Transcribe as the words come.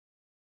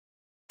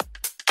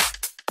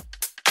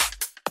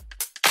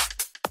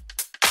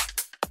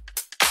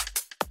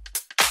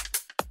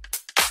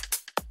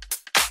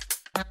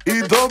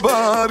I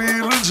dobar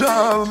i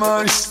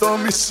rđal, isto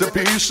mi se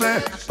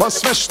piše, pa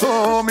sve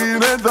što mi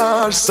ne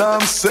daš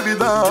sam sebi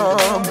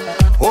dam.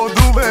 Od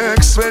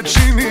uvek sve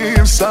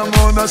činim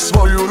samo na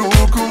svoju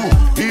ruku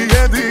i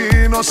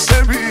jedino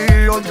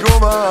sebi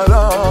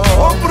odgovaram.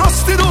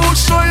 Oprosti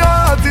dušo,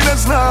 ja ti ne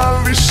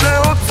znam više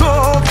od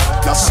tog,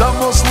 ja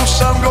samo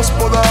slušam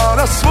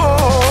Gospodara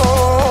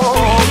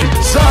svog.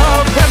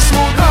 Za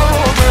pesmu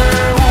dao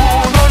me,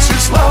 u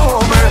noći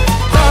slao me,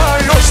 da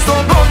još 100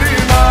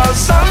 godina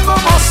za mnom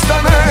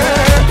ostane.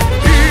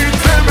 I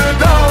tebe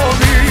dao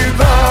mi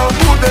da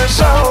bude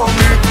žao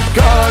mi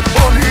kad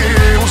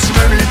boli uz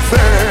meni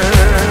te.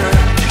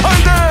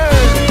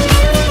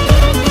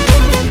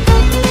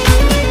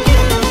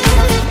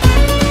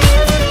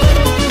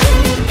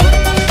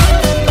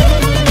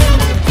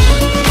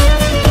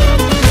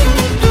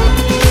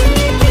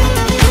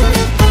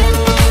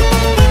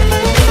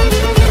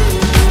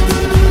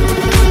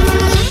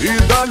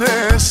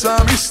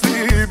 Sam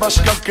isti, baš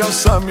kakav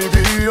sam i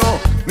bio,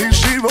 ni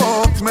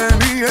život me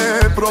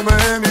nije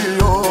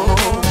promenio.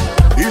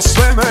 I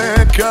sve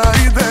neka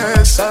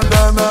ide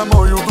sada na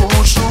moju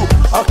dušu,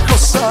 ako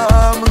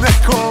sam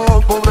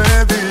nekog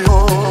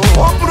povredio.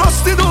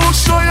 Oprosti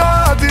dušo,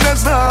 ja ti ne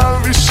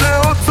znam više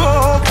od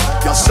tog,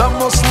 ja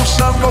samo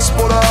slušam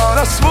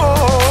Gospodara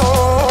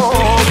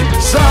svog.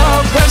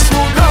 Za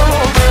pesmu dao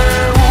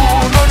me,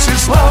 u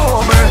noći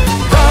slao me,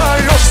 da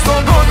još 100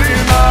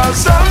 godina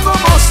za mnom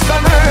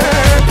ostane.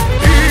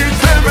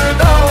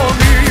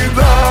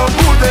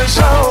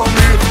 Žao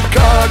mi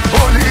kad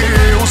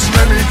boli uz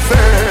meni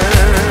te.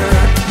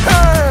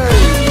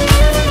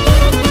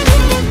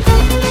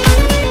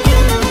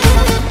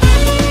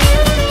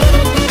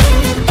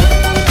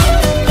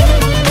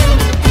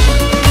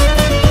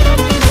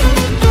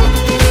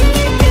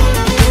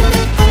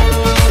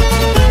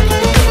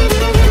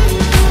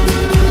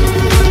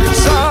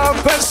 Za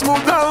pesmu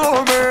dao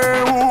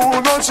me, u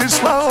noći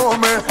slao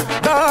me,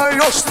 da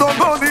još 100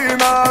 godina